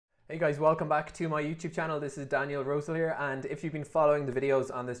Hey guys, welcome back to my YouTube channel. This is Daniel Rosehill here, and if you've been following the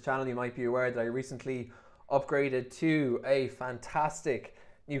videos on this channel, you might be aware that I recently upgraded to a fantastic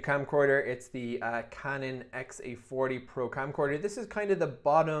new camcorder. It's the Canon XA40 Pro camcorder. This is kind of the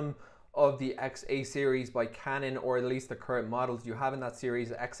bottom of the XA series by Canon, or at least the current models you have in that series.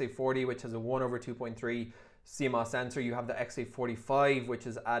 The XA40, which has a 1/2.3 CMOS sensor. You have the XA45, which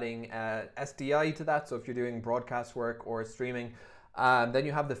is adding SDI to that, so if you're doing broadcast work or streaming. Then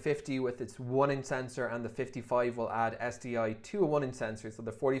you have the 50 with its 1-inch sensor, and the 55 will add SDI to a 1-inch sensor. So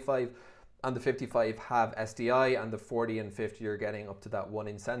the 45 and the 55 have SDI, and the 40 and 50 are getting up to that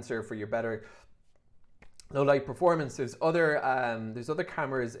 1-inch sensor for your better low light performance. There's other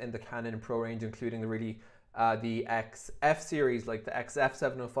cameras in the Canon Pro range, including the XF series, like the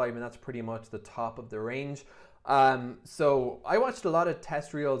XF705, and that's pretty much the top of the range. So I watched a lot of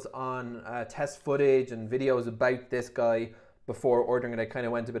test reels on test footage and videos about this guy before ordering it. I kind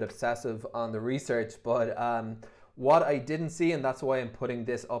of went a bit obsessive on the research, but what I didn't see, and that's why I'm putting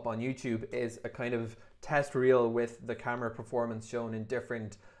this up on YouTube, is a kind of test reel with the camera performance shown in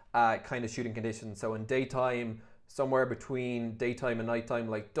different kind of shooting conditions. So in daytime, somewhere between daytime and nighttime,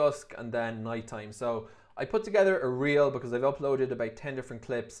 like dusk, and then nighttime. So I put together a reel because I've uploaded about 10 different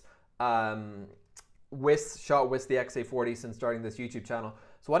clips shot with the XA40 since starting this YouTube channel.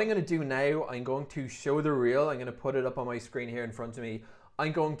 So what I'm going to do now, I'm going to show the reel. I'm going to put it up on my screen here in front of me.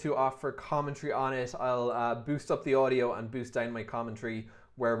 I'm going to offer commentary on it. I'll boost up the audio and boost down my commentary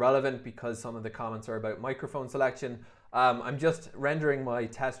where relevant, because some of the comments are about microphone selection. I'm just rendering my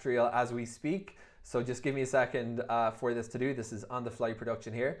test reel as we speak, so just give me a second for this to do. This is on the fly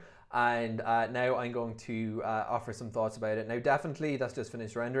production here, and now I'm going to offer some thoughts about it. Now definitely, that's just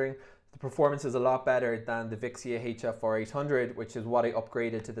finished rendering. The performance is a lot better than the Vixia HF4800, which is what I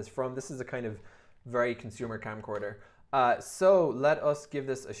upgraded to this from. This is a kind of very consumer camcorder. So let us give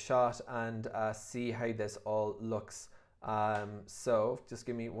this a shot and see how this all looks. So just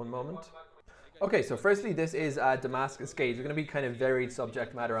give me one moment. Okay, so firstly, this is Damascus Gate. We're going to be kind of varied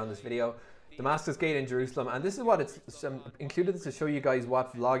subject matter on this video. Damascus Gate in Jerusalem, and this is what it's included to show you guys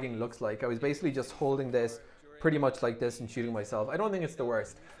what vlogging looks like. I was basically just holding this pretty much like this and shooting myself. I don't think it's the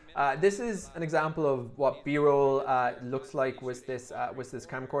worst. This is an example of what B-roll looks like with this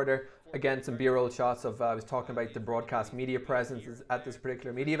camcorder. Again, some B-roll shots of I was talking about the broadcast media presence at this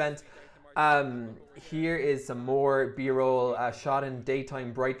particular media event. Here is some more B-roll shot in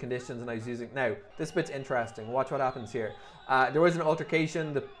daytime bright conditions, and I was using. Now this bit's interesting. Watch what happens here. There was an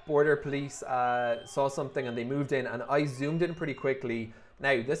altercation. The border police saw something and they moved in, and I zoomed in pretty quickly.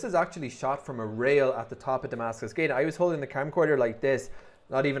 Now this is actually shot from a rail at the top of Damascus Gate. I was holding the camcorder like this,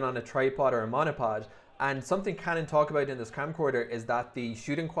 not even on a tripod or a monopod. And something Canon talk about in this camcorder is that the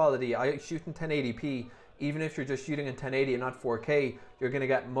shooting quality, I shoot in 1080p, even if you're just shooting in 1080 and not 4K, you're going to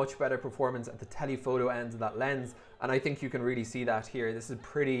get much better performance at the telephoto ends of that lens. And I think you can really see that here. This is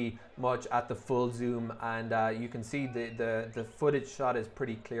pretty much at the full zoom, and you can see the footage shot is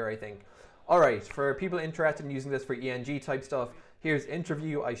pretty clear, I think. Alright, for people interested in using this for ENG type stuff, here's an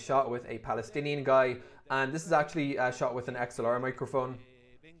interview I shot with a Palestinian guy, and this is actually shot with an XLR microphone.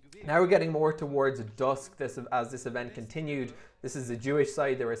 Now we're getting more towards dusk as this event continued. This is the Jewish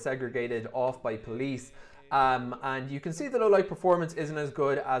side. They were segregated off by police. And you can see the low light performance isn't as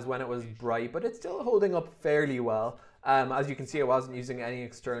good as when it was bright, but it's still holding up fairly well. As you can see, I wasn't using any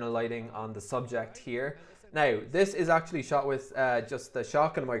external lighting on the subject here. Now, this is actually shot with just the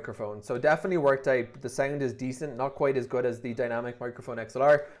shotgun microphone, so definitely worked out. The sound is decent, not quite as good as the dynamic microphone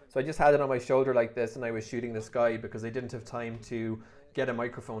XLR. So I just had it on my shoulder like this, and I was shooting this guy because I didn't have time to get a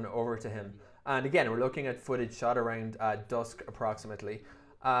microphone over to him. And again, we're looking at footage shot around dusk approximately.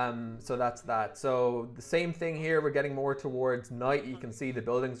 So that's that. So the same thing here, we're getting more towards night. You can see the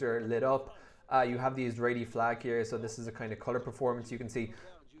buildings are lit up. You have the Israeli flag here, so this is a kind of color performance you can see.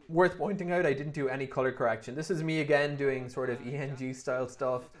 Worth pointing out, I didn't do any color correction. This is me again doing sort of ENG style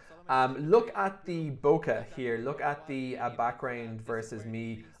stuff. Look at the bokeh here. Look at the background versus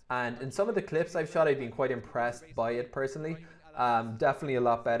me. And in some of the clips I've shot, I've been quite impressed by it personally. Definitely a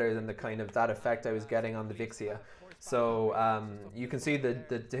lot better than the kind of that effect I was getting on the Vixia. So you can see the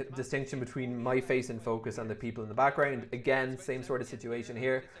distinction between my face in focus and the people in the background. Again, same sort of situation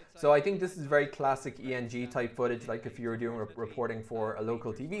here. So I think this is very classic ENG type footage, like if you were doing reporting for a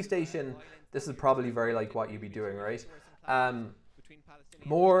local TV station, this is probably very like what you'd be doing, right?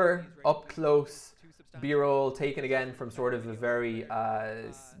 More up close B-roll taken again from sort of a very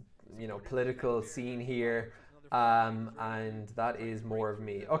political scene here. And that is more of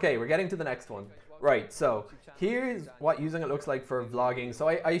me. Okay, we're getting to the next one. Right, so here's what using it looks like for vlogging. So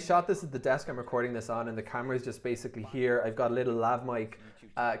I shot this at the desk I'm recording this on, and the camera is just basically here. I've got a little lav mic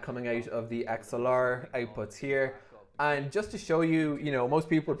coming out of the XLR outputs here. And just to show you, you know, most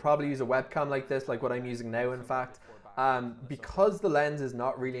people would probably use a webcam like this, like what I'm using now, in fact. Because the lens is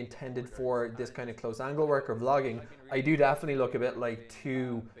not really intended for this kind of close angle work or vlogging, I do definitely look a bit like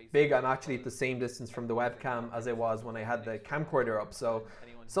too big. I'm actually at the same distance from the webcam as I was when I had the camcorder up. So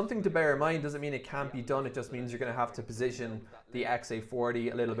something to bear in mind. Doesn't mean it can't be done. It just means you're going to have to position the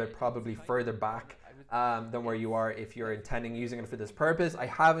XA40 a little bit, probably further back than where you are if you're intending using it for this purpose. I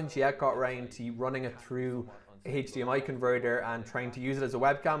haven't yet got around to running it through a HDMI converter and trying to use it as a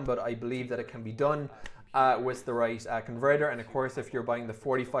webcam, but I believe that it can be done with the right converter. And of course, if you're buying the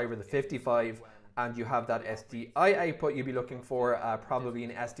 45 or the 55 and you have that SDI output, you'll be looking for probably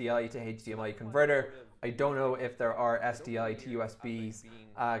an SDI to HDMI converter. I don't know if there are SDI to USB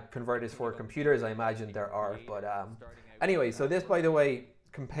converters for computers. I imagine there are, but anyway, so this, by the way,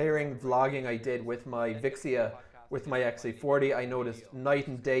 comparing vlogging I did with my Vixia with my XA40, I noticed night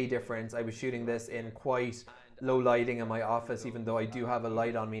and day difference. I was shooting this in quite low lighting in my office, even though I do have a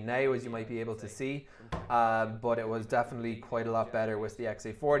light on me now, as you might be able to see, but it was definitely quite a lot better with the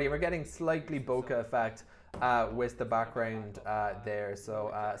XA40. We're getting slightly bokeh effect with the background there.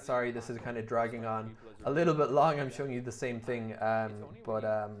 So sorry, this is kind of dragging on a little bit long. I'm showing you the same thing,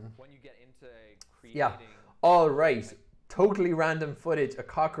 yeah. All right, totally random footage. A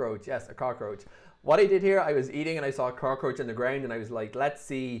cockroach. Yes, a cockroach. What I did here, I was eating and I saw a cockroach on the ground, and I was like, let's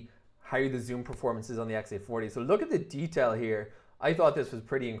see how the zoom performance is on the XA40. So look at the detail here. I thought this was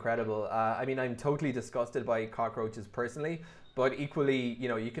pretty incredible. I mean, I'm totally disgusted by cockroaches personally, but equally, you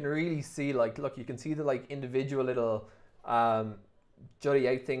know, you can really see, like, look, you can see the like individual little jutty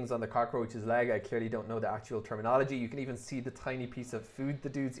out things on the cockroach's leg. I clearly don't know the actual terminology. You can even see the tiny piece of food the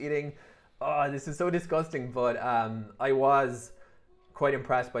dude's eating. Oh, this is so disgusting, but I was quite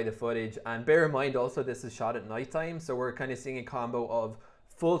impressed by the footage. And bear in mind also, this is shot at nighttime, so we're kind of seeing a combo of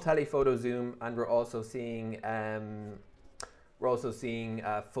full telephoto zoom, and we're also seeing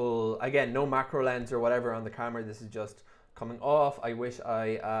full, again, no macro lens or whatever on the camera. This is just coming off. I wish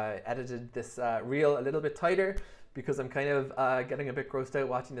I edited this reel a little bit tighter, because I'm kind of getting a bit grossed out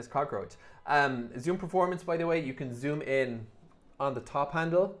watching this cockroach. Zoom performance, by the way, you can zoom in on the top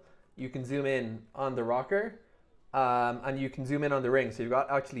handle, you can zoom in on the rocker, and you can zoom in on the ring. So you've got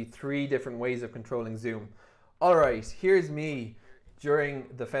actually 3 different ways of controlling zoom. All right, here's me during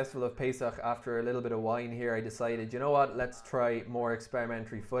the Festival of Pesach. After a little bit of wine here, I decided, you know what, let's try more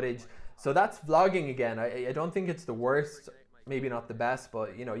experimentary footage. So that's vlogging again. I don't think it's the worst, maybe not the best,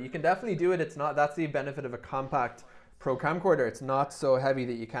 but you know, you can definitely do it. It's not, that's the benefit of a compact pro camcorder. It's not so heavy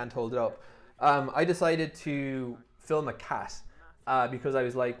that you can't hold it up. I decided to film a cat because I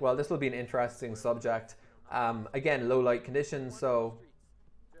was like, well, this will be an interesting subject. Again, low light conditions, so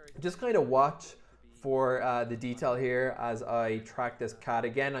just kind of watch for the detail here as I track this cat.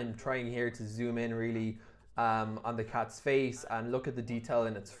 Again, I'm trying here to zoom in really on the cat's face and look at the detail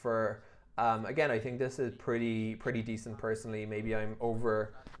in its fur. Again, I think this is pretty decent personally. Maybe I'm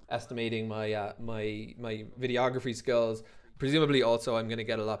overestimating my my videography skills. Presumably also I'm going to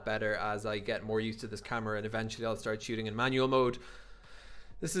get a lot better as I get more used to this camera, and eventually I'll start shooting in manual mode.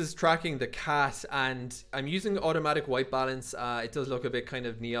 This is tracking the cat, and I'm using automatic white balance. It does look a bit kind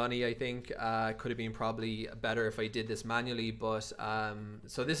of neon-y, I think. Could have been probably better if I did this manually, but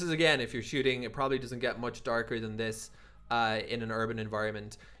so this is, again, if you're shooting, it probably doesn't get much darker than this in an urban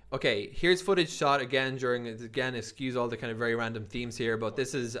environment. Okay, here's footage shot again during, again, excuse all the kind of very random themes here, but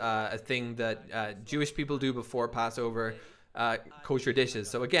this is a thing that Jewish people do before Passover, kosher dishes.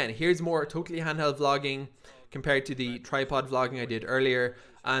 So again, here's more totally handheld vlogging compared to the tripod vlogging I did earlier.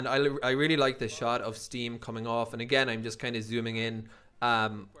 And I really like the shot of steam coming off. And again, I'm just kind of zooming in.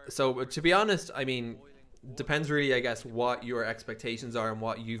 So to be honest, I mean, depends really, I guess, what your expectations are and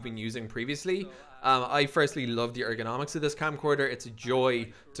what you've been using previously. I firstly love the ergonomics of this camcorder. It's a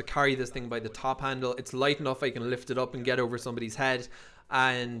joy to carry this thing by the top handle. It's light enough I can lift it up and get over somebody's head.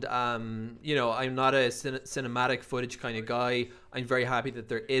 And you know, I'm not a cinematic footage kind of guy. I'm very happy that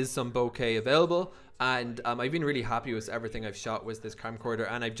there is some bokeh available, and I've been really happy with everything I've shot with this camcorder.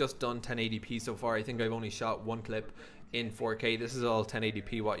 And I've just done 1080p so far. I think I've only shot 1 clip in 4K. This is all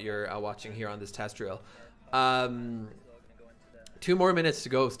 1080p what you're watching here on this test reel. 2 more minutes to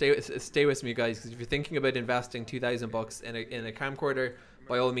go. Stay with me, guys, because if you're thinking about investing $2,000 in a camcorder,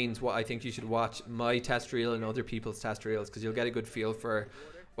 by all means, what I think you should watch my test reel and other people's test reels, because you'll get a good feel for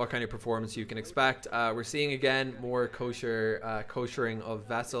what kind of performance you can expect. We're seeing again more koshering of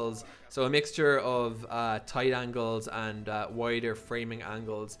vessels, so a mixture of tight angles and wider framing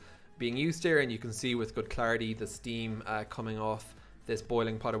angles being used here, and you can see with good clarity the steam coming off this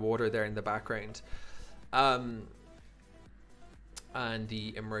boiling pot of water there in the background. and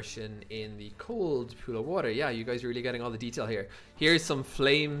the immersion in the cold pool of water. Yeah, you guys are really getting all the detail here. Here's some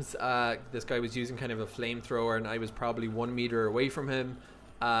flames. This guy was using kind of a flamethrower, and I was probably 1 meter away from him.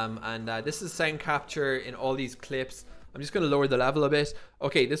 This is sound capture in all these clips. I'm just going to lower the level a bit.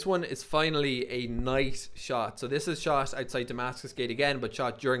 Okay, this one is finally a night shot. So this is shot outside Damascus Gate again, but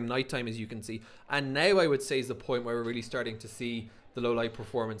shot during nighttime, as you can see. And now I would say is the point where we're really starting to see the low light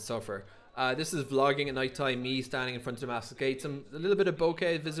performance suffer. This is vlogging at nighttime, me standing in front of Damascus Gate. A little bit of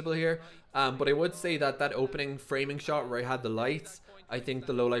bokeh visible here, but I would say that that opening framing shot where I had the lights, I think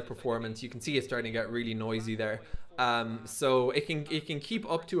the low light performance, you can see it's starting to get really noisy there. So it can keep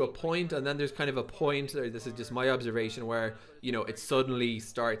up to a point, and then there's kind of a point, or this is just my observation, where, you know, it suddenly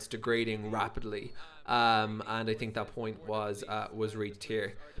starts degrading rapidly. And I think that point was reached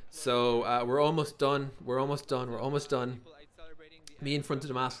here. So we're almost done. We're almost done. Me in front of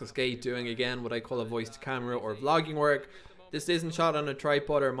Damascus Gate doing again what I call a voice to camera or vlogging work. This isn't shot on a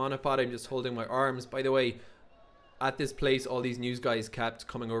tripod or monopod. I'm just holding my arms. By the way, at this place, all these news guys kept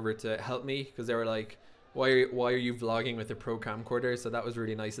coming over to help me because they were like, why are you vlogging with a pro camcorder? So that was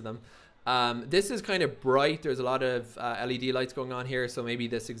really nice of them. This is kind of bright. There's a lot of LED lights going on here, so maybe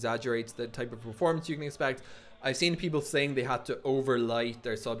this exaggerates the type of performance you can expect. I've seen people saying they had to overlight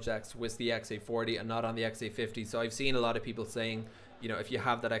their subjects with the XA40 and not on the XA50. So I've seen a lot of people saying, you know, if you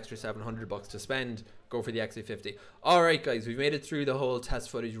have that extra $700 to spend, go for the XA50. All right, guys, we've made it through the whole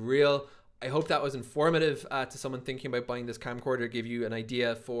test footage reel. I hope that was informative to someone thinking about buying this camcorder, give you an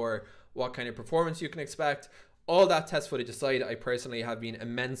idea for what kind of performance you can expect. All that test footage aside, I personally have been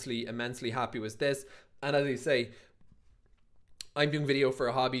immensely happy with this. And as I say, I'm doing video for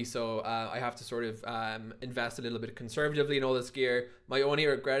a hobby, so I have to sort of invest a little bit conservatively in all this gear. My only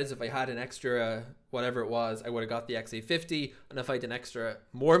regret is if I had an extra, whatever it was, I would have got the XA50, and if I had an extra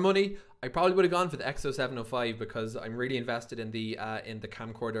more money, I probably would have gone for the XO705 because I'm really invested in the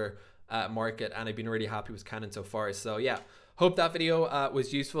camcorder market, and I've been really happy with Canon so far. So yeah, hope that video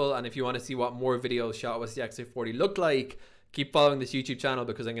was useful, and if you want to see what more videos shot with the XA40 look like, keep following this YouTube channel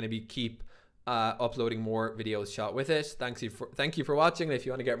because I'm going to keep uploading more videos shot with it. Thank you for watching, and if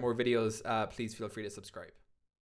you want to get more videos, please feel free to subscribe.